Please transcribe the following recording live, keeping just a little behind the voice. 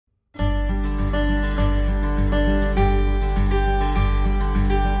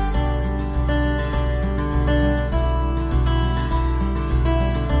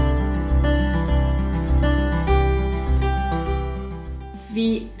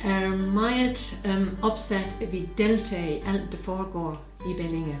er meget opsat, at vi deltager i alt, der foregår i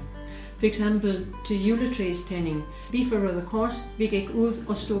Bellinge. For eksempel til juletræstænding. Vi fra Røde Kors, vi gik ud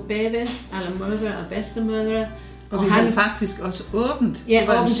og stod bagved alle mødre og bedstemødre. Og vi havde faktisk også åbent. Ja, det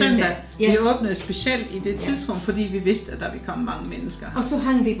var en søndag. Yes. Vi åbnede specielt i det tidspunkt, fordi vi vidste, at der ville komme mange mennesker. Og så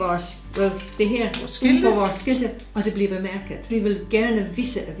hang vi vores skilte på vores skilte, og det blev bemærket. Vi ville gerne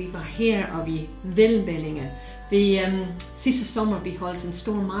vise, at vi var her, og vi vil Bellinge. Vi sidste sommer vi holdt en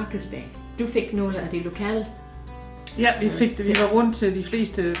stor markedsdag. Du fik nogle af de lokale. Ja, vi fik det. Vi var rundt til de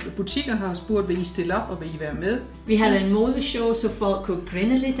fleste butikker og spurgte, vil I stille op, og vil I være med? Vi havde en modeshow, så folk kunne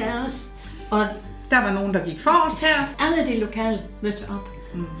grine lidt af os. Og der var nogen, der gik forrest her. Alle de lokale mødte op.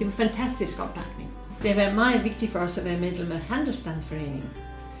 Det var fantastisk opbakning. Det var meget vigtigt for os at være medlem af Handelsstandsforeningen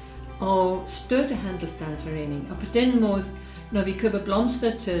og støtte Handelsstandsforeningen. Og på den måde, når vi køber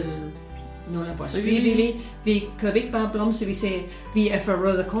blomster til nogle af vores frivillige, vi køber ikke bare blomster, vi siger, vi er fra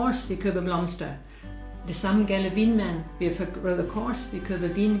Røde Kors, vi køber blomster. Det samme gælder vinmand, vi er fra Røde Kors, vi køber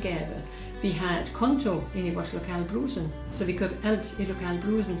vingaver. Vi har et konto inde i vores lokale Brugsen, så vi køber alt i lokale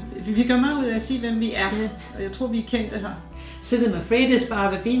Brugsen. Vi gør meget ud af at sige, hvem vi er, og jeg tror, vi er kendte her. Sidder med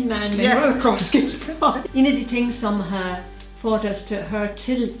fredagsbar ved vinmand med Røde Kors. En af de ting, som har fået os til at høre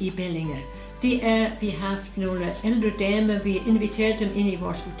til i Bellinge, det er, at vi har haft nogle ældre damer, vi har inviteret dem ind i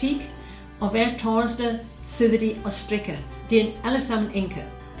vores butik, og hver torsdag sidder de og strikker. Det er alle sammen enker,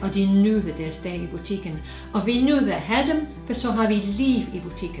 og de nyder deres dag i butikken. Og vi nyder at have dem, for så har vi liv i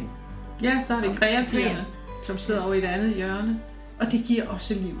butikken. Ja, så har vi kreapigerne, som sidder over i et andet hjørne, og det giver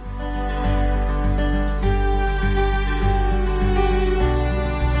også liv.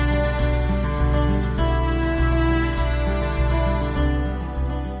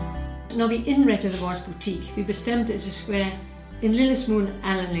 Når vi indrettede vores butik, vi bestemte, at det skulle være en lille smule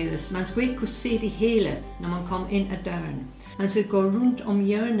anderledes. Man skulle ikke kunne se det hele, når man kom ind ad døren. Man skulle gå rundt om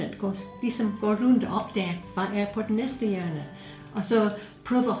hjørnet, gå rundt og opdage, hvad er på det næste hjørne. Og så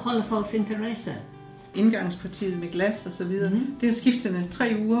prøve at holde folks interesse. Indgangspartiet med glas og så videre, det har skiftende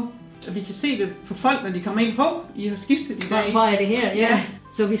 3 uger. Og vi kan se det på folk, når de kommer ind på. I har skiftet i dag. Hvor er det her? Ja.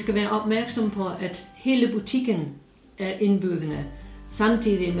 Så vi skal være opmærksom på, at hele butikken er indbydende.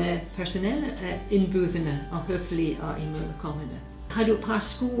 Samtidig med personalet er indbydende og høflige og imødekommende. Har du et par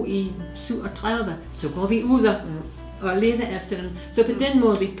sko i 37, så går vi ud og leder efter dem. Så på den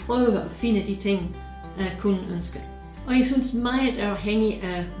måde vi prøver at finde de ting, kunden ønsker. Og jeg synes meget er afhængig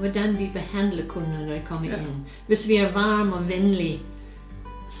af, hvordan vi behandler kunder, når de kommer ind. Hvis vi er varme og venlige,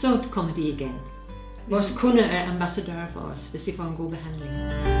 så kommer de igen. Vores kunder er ambassadører for os, hvis de får en god behandling.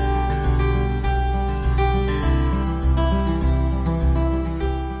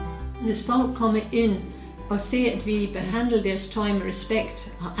 Hvis folk kommer ind og ser, at vi behandler deres tøj med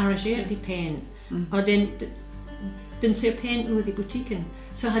respekt og arrangerer det pænt, og den ser pænt ud i butikken,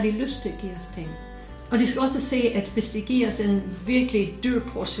 så har de lyst til at give os ting. Og de skal også se, at hvis de giver os en virkelig dyr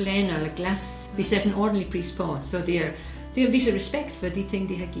porcelæn eller glas, vi sætter en ordentlig pris på, så det er at vise respekt for de ting,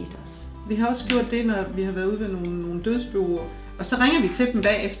 de har givet os. Vi har også gjort det, når vi har været ude ved nogle dødsboer, og så ringer vi til dem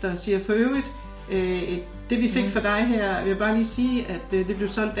bagefter og siger, for øvrigt, det vi fik for dig her, jeg vil bare lige sige, at det blev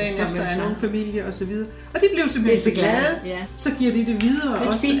solgt dagen efter af nogle familie og så videre. Og de blev simpelthen så glade, så giver de det videre lidt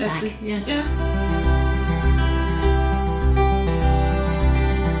også. Feedback, yes. Ja.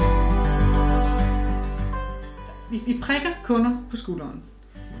 Vi prikker kunder på skulderen.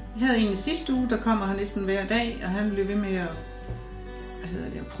 Jeg havde en i sidste uge, der kommer her næsten hver dag, og han blev ved med at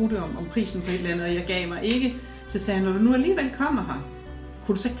prutte om prisen på et eller andet, og jeg gav mig ikke. Så sagde han, når du nu alligevel kommer her,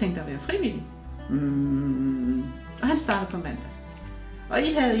 kunne du så ikke tænke dig at være frivillig? Og han startede på mandag. Og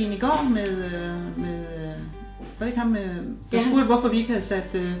I havde en i går med var det ikke ham, der spurgte, hvorfor vi ikke havde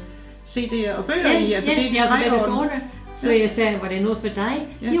sat CD'er og bøger i alfabetisk rækkeorden. Så jeg sagde, var det noget for dig?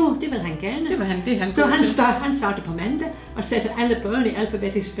 Ja. Jo, det vil han gerne. Det var han så han startede på mandag og satte alle børn i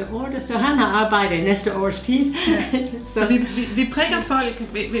alfabetiske ord, så han har arbejdet i næste års tid. Ja. så vi prikker folk,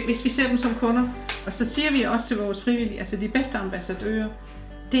 hvis vi ser dem som kunder, og så siger vi også til vores frivillige, altså de bedste ambassadører,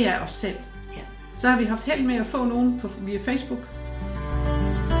 det er os selv. Ja. Så har vi haft held med at få nogen via Facebook.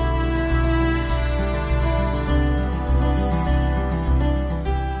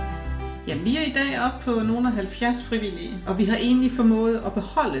 Ja, vi er i dag oppe på nogle af 70 frivillige, og vi har egentlig formået at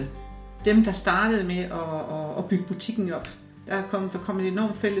beholde dem, der startede med at bygge butikken op. Der er kommet et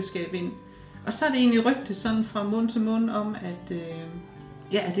enormt fællesskab ind. Og så er det egentlig rygtet sådan fra mund til mund om, at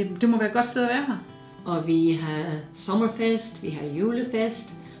det må være et godt sted at være her. Og vi har sommerfest, vi har julefest,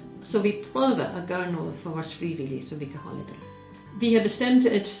 så vi prøver at gøre noget for vores frivillige, så vi kan holde det. Vi har bestemt,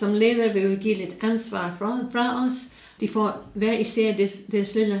 at som leder vil vi give lidt ansvar fra os. De får hver især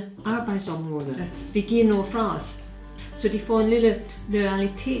deres lille arbejdsområde. Ja. Vi giver noget fra os. så de får en lille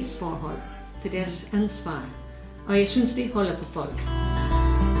loyalitetsforhold til deres ansvar. Og jeg synes, det holder på folk.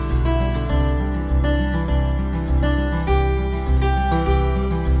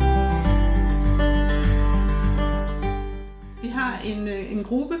 Vi har en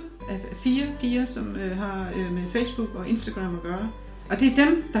gruppe af 4 piger, som har med Facebook og Instagram at gøre. Og det er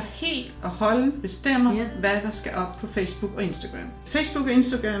dem, der helt og holdent bestemmer, hvad der skal op på Facebook og Instagram. Facebook og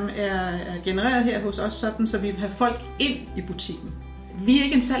Instagram er genereret her hos os sådan, så vi vil have folk ind i butikken. Vi er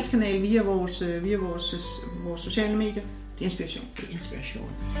ikke en salgskanal via vores sociale medier. Det er inspiration. Det er inspiration.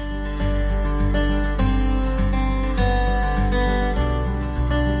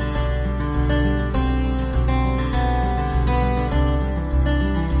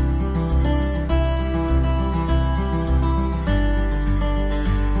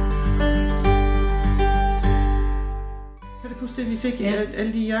 Vi fik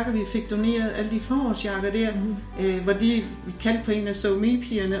alle de jakker, vi fik doneret, alle de forårsjakker der, hvor vi kaldte på en af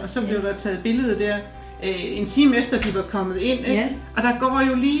SoMe-pigerne, og så blev der taget billeder der en time efter, de var kommet ind. Og der går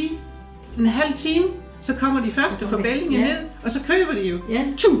jo lige en halv time, så kommer de første fra Bellinge ned, og så køber de jo.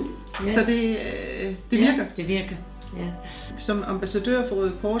 Så det virker. Det virker. Som ambassadør for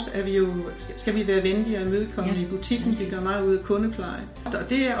Røde Kors skal vi være venlige og imødekommende i butikken. Vi gør meget ud af kundepleje. Og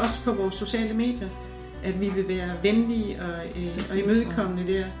det er også på vores sociale medier, at vi vil være venlige og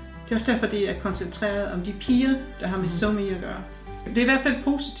imødekommende der. Det er også derfor, det er koncentreret om de piger, der har med SoMe at gøre. Det er i hvert fald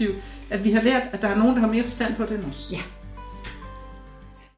positivt, at vi har lært, at der er nogen, der har mere forstand på det end os. Ja.